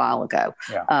was a while ago.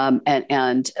 Yeah.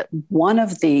 And one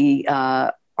of the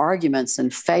arguments in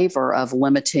favor of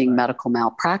limiting medical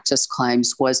malpractice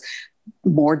claims was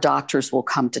more doctors will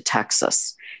come to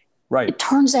Texas. Right. It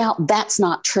turns out that's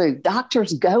not true.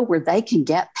 Doctors go where they can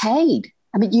get paid.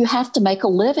 I mean, you have to make a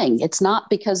living. It's not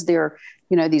because they're,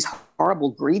 these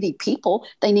horrible, greedy people.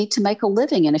 They need to make a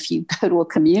living. And if you go to a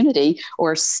community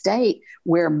or a state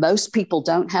where most people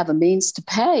don't have a means to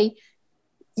pay,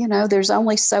 there's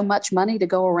only so much money to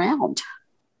go around.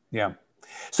 Yeah.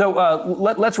 So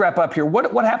let's wrap up here.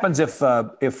 What happens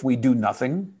if we do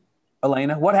nothing,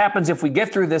 Elena? What happens if we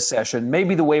get through this session?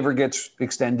 Maybe the waiver gets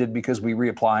extended because we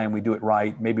reapply and we do it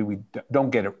right. Maybe we don't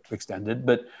get it extended.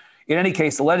 But in any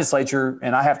case, the legislature,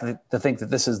 and I have to think that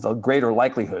this is the greater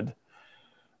likelihood.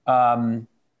 What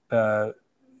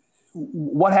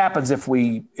happens if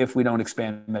we don't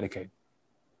expand Medicaid?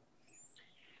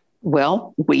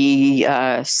 Well, we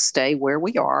stay where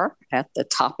we are at the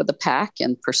top of the pack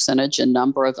in percentage and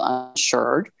number of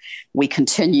uninsured. We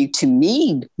continue to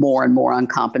need more and more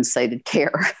uncompensated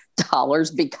care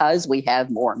dollars because we have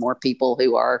more and more people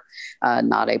who are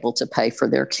not able to pay for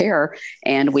their care,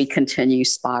 and we continue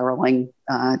spiraling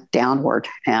downward.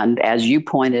 And as you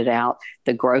pointed out,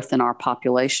 the growth in our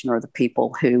population are the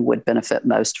people who would benefit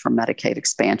most from Medicaid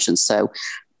expansion. So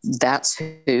that's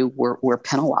who we're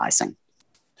penalizing.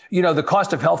 You know, the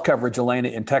cost of health coverage, Elena,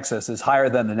 in Texas is higher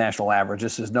than the national average.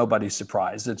 This is nobody's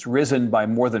surprise. It's risen by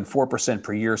more than 4%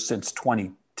 per year since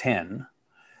 2010.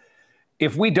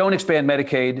 If we don't expand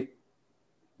Medicaid,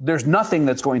 there's nothing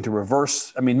that's going to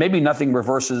reverse. I mean, maybe nothing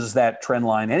reverses that trend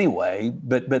line anyway,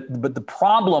 but the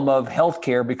problem of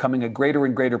healthcare becoming a greater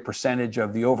and greater percentage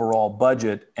of the overall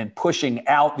budget and pushing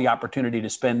out the opportunity to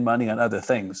spend money on other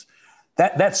things,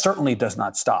 that certainly does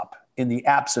not stop in the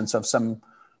absence of some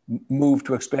move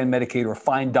to expand Medicaid or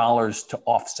find dollars to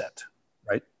offset,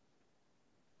 right?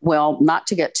 Well, not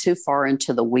to get too far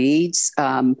into the weeds,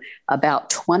 about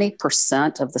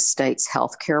 20% of the state's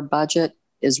healthcare budget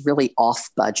is really off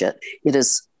budget. It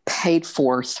is paid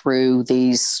for through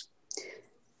these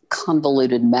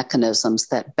convoluted mechanisms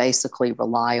that basically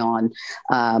rely on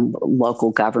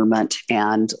local government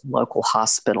and local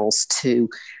hospitals to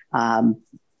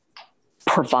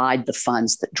provide the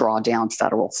funds that draw down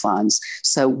federal funds.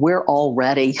 So we're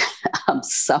already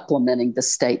supplementing the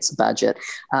state's budget.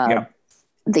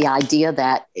 The idea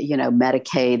that,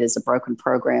 Medicaid is a broken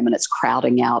program and it's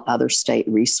crowding out other state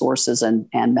resources and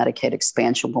Medicaid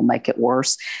expansion will make it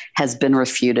worse has been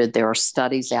refuted. There are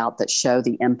studies out that show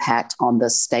the impact on the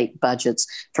state budgets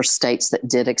for states that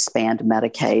did expand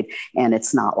Medicaid, and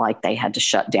it's not like they had to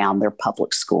shut down their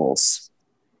public schools.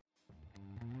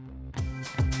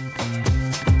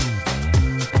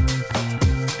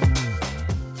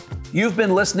 You've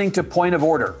been listening to Point of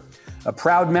Order, a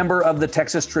proud member of the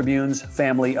Texas Tribune's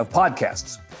family of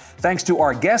podcasts. Thanks to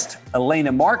our guest, Elena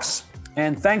Marks,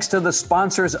 and thanks to the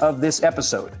sponsors of this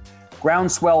episode,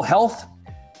 Groundswell Health,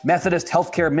 Methodist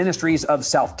Healthcare Ministries of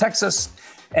South Texas,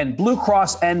 and Blue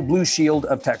Cross and Blue Shield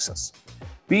of Texas.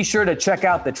 Be sure to check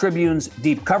out the Tribune's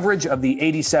deep coverage of the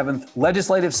 87th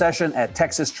legislative session at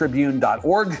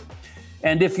texastribune.org.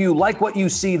 And if you like what you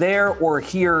see there or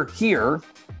hear here,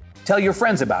 tell your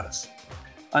friends about us.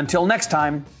 Until next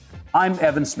time, I'm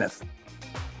Evan Smith.